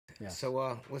Yes.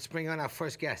 So let's bring on our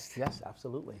first guest. Yes,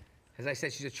 absolutely. As I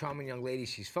said, she's a charming young lady.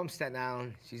 She's from Staten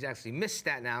Island. She's actually Miss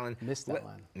Staten Island. Miss Staten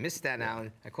Island. Miss Staten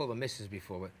Island. I called her Mrs.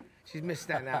 before, but she's Miss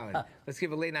Staten Island. Let's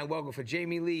give a late night welcome for Lynn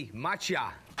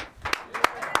Macchia.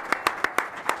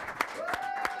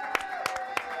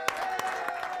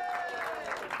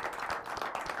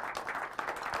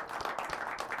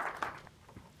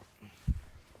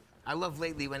 I love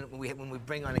lately when we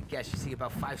bring on a guest, you see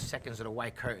about 5 seconds of the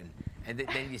white curtain, and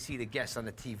then you see the guest on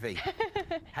the TV.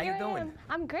 How you doing?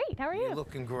 I'm great. How are you? You're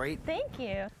looking great. Thank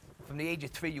you. From the age of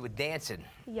 3, you were dancing.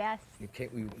 Yes.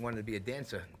 We wanted to be a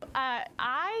dancer.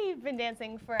 I've been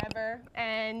dancing forever,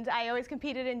 and I always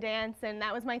competed in dance, and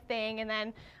that was my thing. And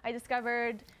then I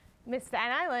discovered Miss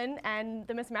Staten Island and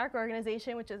the Miss America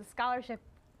organization, which is a scholarship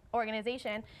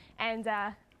organization, and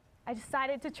I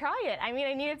decided to try it. I mean,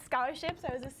 I needed scholarships.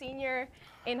 I was a senior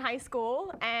in high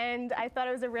school, and I thought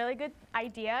it was a really good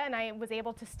idea, and I was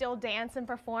able to still dance and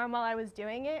perform while I was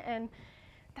doing it, and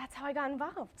that's how I got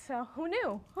involved. So who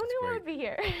knew? Who knew I would be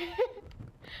here?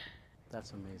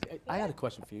 That's amazing. I had a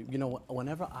question for you. You know,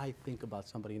 whenever I think about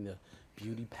somebody in the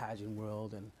beauty pageant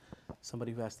world and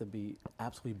somebody who has to be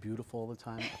absolutely beautiful all the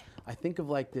time, I think of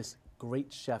like this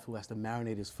great chef who has to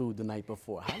marinate his food the night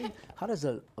before. How does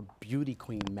a beauty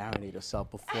queen marinate herself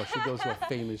before she goes to a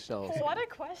famous show? What a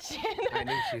question. I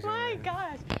knew she's My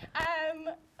gosh.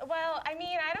 Well, I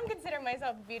mean, I don't consider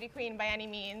myself a beauty queen by any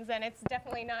means, and it's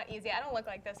definitely not easy. I don't look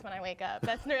like this when I wake up.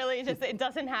 That's really just, it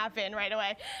doesn't happen right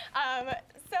away.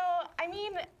 So, I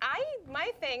mean,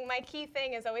 my key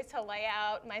thing is always to lay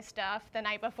out my stuff the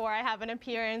night before I have an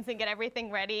appearance and get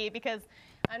everything ready, because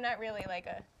I'm not really like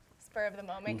a spur of the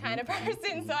moment kind of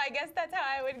person, so I guess that's how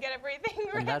I would get everything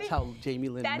ready. And that's how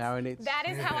Lynn marinates? That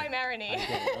is how I marinate.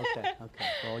 Okay.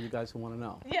 For all you guys who want to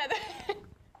know. Yeah.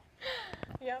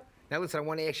 Yep. Now listen, I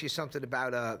want to ask you something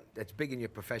about, that's big in your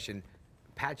profession,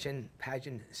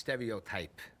 pageant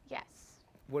stereotype. Yes.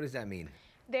 What does that mean?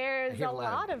 There's a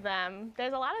lot of them.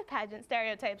 There's a lot of pageant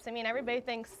stereotypes. I mean, everybody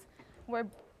thinks we're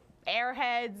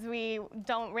airheads. We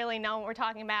don't really know what we're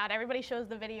talking about. Everybody shows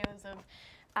the videos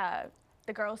of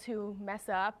the girls who mess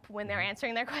up when they're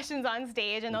answering their questions on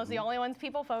stage, and those are the only ones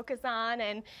people focus on.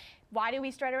 And why do we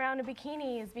strut around in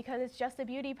bikinis? Because it's just a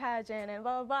beauty pageant, and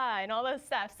blah, blah, blah, and all this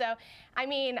stuff. So, I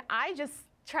mean, I just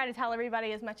try to tell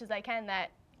everybody as much as I can that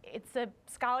it's a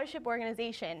scholarship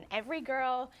organization. Every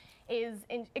girl is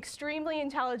extremely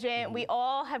intelligent. We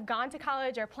all have gone to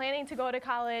college or planning to go to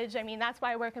college. I mean, that's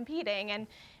why we're competing. And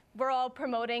we're all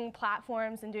promoting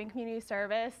platforms and doing community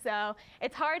service. So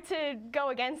it's hard to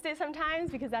go against it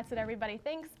sometimes because that's what everybody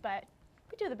thinks, but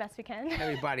we do the best we can.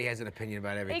 Everybody has an opinion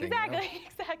about everything. Exactly, you know?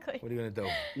 exactly. What are you going to do?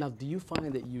 Now, do you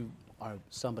find that you are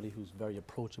somebody who's very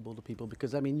approachable to people?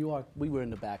 Because, I mean, we were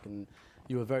in the back and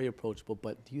you were very approachable,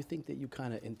 but do you think that you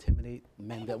kind of intimidate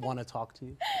men that want to talk to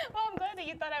you? Well, I'm glad that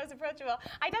you thought I was approachable.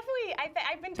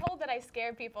 I've been told that I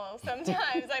scare people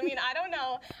sometimes. I mean, I don't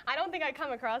know. I don't think I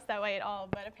come across that way at all,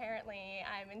 but apparently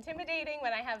I'm intimidating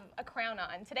when I have a crown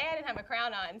on. Today I didn't have a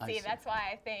crown on. See, that's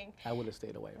why I think. I would have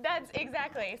stayed away. That's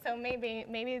exactly. So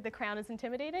maybe the crown is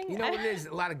intimidating. You know what it is?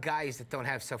 A lot of guys that don't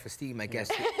have self-esteem, I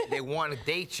guess. They want to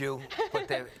date you, but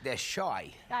they're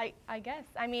shy. I guess.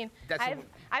 I mean,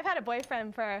 I've had a boyfriend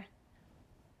for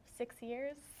 6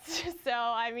 years. So,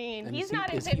 I mean, and he's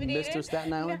not intimidated. Is he Mr.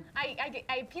 Staten Island?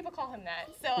 No, people call him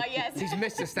that. So, yes. He's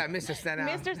Mr. Staten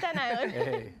Island. Mr. Staten Island.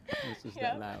 Hey, Mr.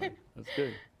 Staten Island. That's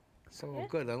good. So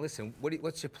good. Now listen,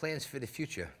 what's your plans for the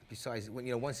future? Besides,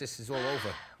 once this is all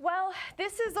over. Well,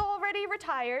 this is already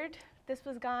retired. This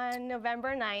was gone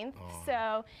November 9th. Oh.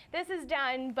 So this is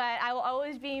done, but I will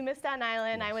always be Miss Staten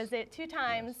Island. Yes. I was it 2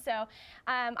 times. Yes. So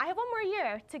I have 1 more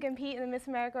year to compete in the Miss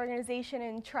America organization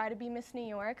and try to be Miss New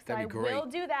York. So I will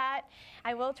do that.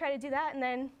 I will try to do that, and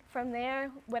then from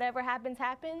there, whatever happens,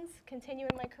 happens. Continue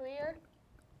in my career.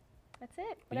 That's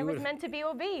it. Whatever's meant to be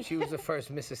will be. She was the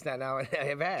first Mrs. Staten Island I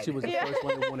ever had. She was the first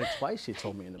one who won it twice, she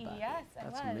told me in the back. Yes,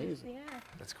 That's I was. amazing. Yeah.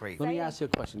 That's great. Let me ask you a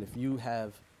question. If you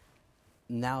have,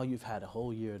 now you've had a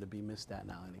whole year to be Miss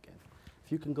Staten Island again.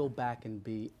 If you can go back and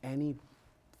be any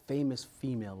famous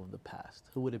female of the past,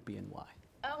 who would it be and why?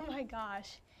 Oh my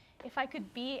gosh. If I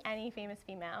could be any famous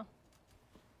female.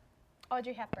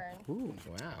 Audrey Hepburn. Ooh.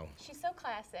 Wow. She's so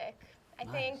classic. I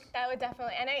think that would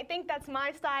definitely, and I think that's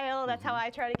my style. That's how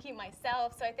I try to keep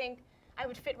myself. So I think I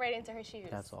would fit right into her shoes.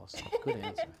 That's awesome. Good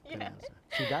answer. Good answer.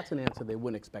 See, that's an answer they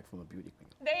wouldn't expect from a beauty queen.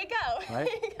 There you go. Right?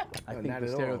 There you go. I think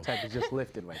the stereotype is just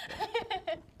lifted right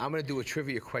there. I'm gonna do a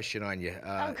trivia question on you.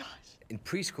 Oh gosh. In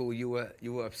preschool, you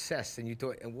were obsessed, and you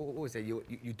thought, and what was that? You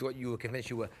thought you were convinced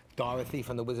you were Dorothy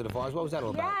from The Wizard of Oz. What was that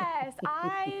all about? Yes,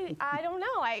 I don't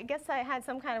know. I guess I had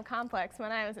some kind of complex when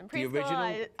I was in preschool. The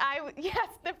original? Yes,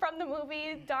 from the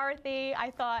movie Dorothy.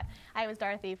 I thought I was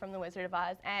Dorothy from The Wizard of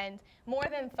Oz, and more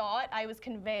than thought, I was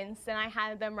convinced, and I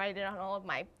had them write it on all of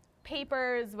my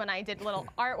papers when I did little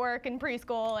artwork in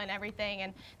preschool and everything,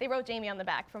 and they wrote Jamie on the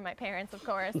back from my parents, of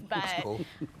course, but Cool.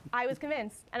 I was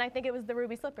convinced, and I think it was the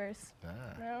Ruby Slippers. Ah.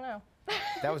 I don't know.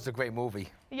 That was a great movie.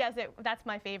 Yes, that's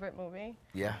my favorite movie.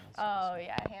 Yeah. Oh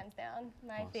yeah, hands down,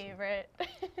 my favorite.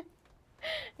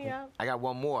 Yeah. I got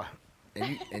one more,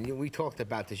 and we talked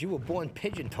about this. You were born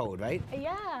pigeon-toed, right?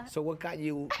 Yeah. So what got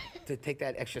you to take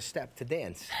that extra step to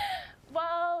dance?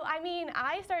 Well, I mean,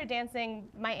 I started dancing.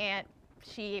 My aunt,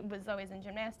 she was always in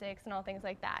gymnastics and all things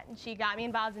like that, and she got me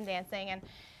involved in dancing. And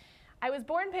I was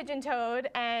born pigeon-toed,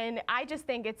 and I just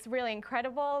think it's really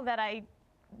incredible that I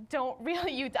don't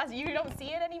really, you don't see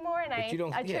it anymore, and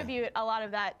But I attribute a lot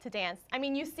of that to dance. I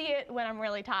mean, you see it when I'm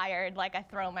really tired, like I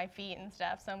throw my feet and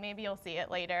stuff, so maybe you'll see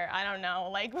it later. I don't know,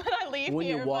 like when I leave When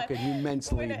here. you're walking, you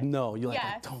mentally know. You're like,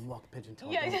 Yes. oh, don't walk pigeon-toed.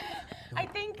 Yeah, don't." I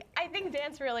think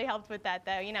dance really helped with that,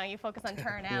 though. You know, you focus on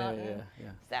turnout. Yeah.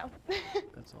 So.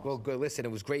 That's awesome. Well, good. Listen,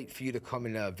 it was great for you to come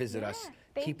and visit us.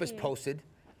 thank Keep us you. posted.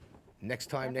 Next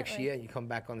time, next Definitely. year, you come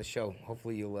back on the show.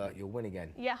 Hopefully, you'll win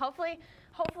again. Yeah, hopefully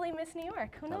Miss New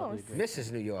York. Who That'll be knows? great.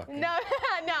 Mrs. New York. No,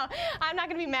 no, I'm not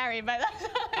gonna be married by that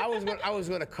time. I was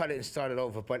gonna cut it and start it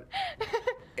over, but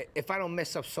if I don't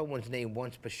mess up someone's name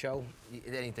once per show,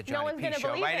 it ain't the Johnny one's P gonna show,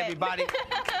 believe right, it. everybody?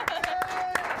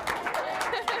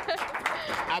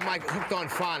 I'm like hooked on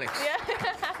phonics.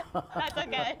 Yeah, that's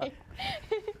okay.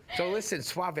 So listen,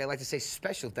 Suave, I'd like to say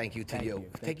special thank you to Thank you you.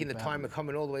 for Thank taking you the for time having and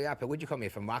coming all the way up. Where'd you come here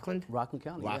from? Rockland? Rockland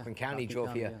County. Rockland yeah. County Rockland drove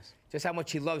County, here. yes. Just how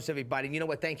much he loves everybody. You know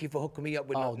what? Thank you for hooking me up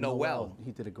with Noel.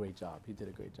 He did a great job. He did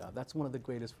a great job. That's one of the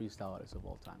greatest freestyle artists of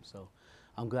all time. So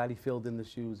I'm glad he filled in the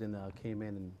shoes and came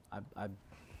in, and I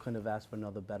couldn't have asked for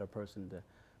another better person to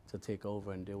take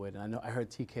over and do it. And I heard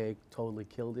TK totally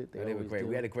killed it. They were always great. do.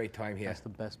 We had a great time here. That's the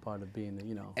best part of being,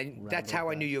 And around that's like how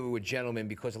I that. knew you were a gentleman,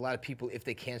 because a lot of people, if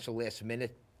they cancel last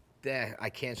minute, I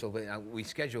canceled, but we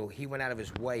scheduled. He went out of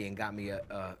his way and got me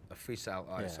a freestyle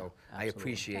artist, Yeah, so I absolutely.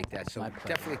 appreciate that. So My pleasure.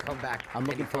 definitely come back. I'm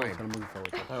looking forward to it. anytime. I'm looking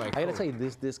forward to it. All right, I gotta cool. tell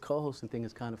you, this co-hosting thing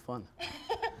is kind of fun.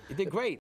 You did great.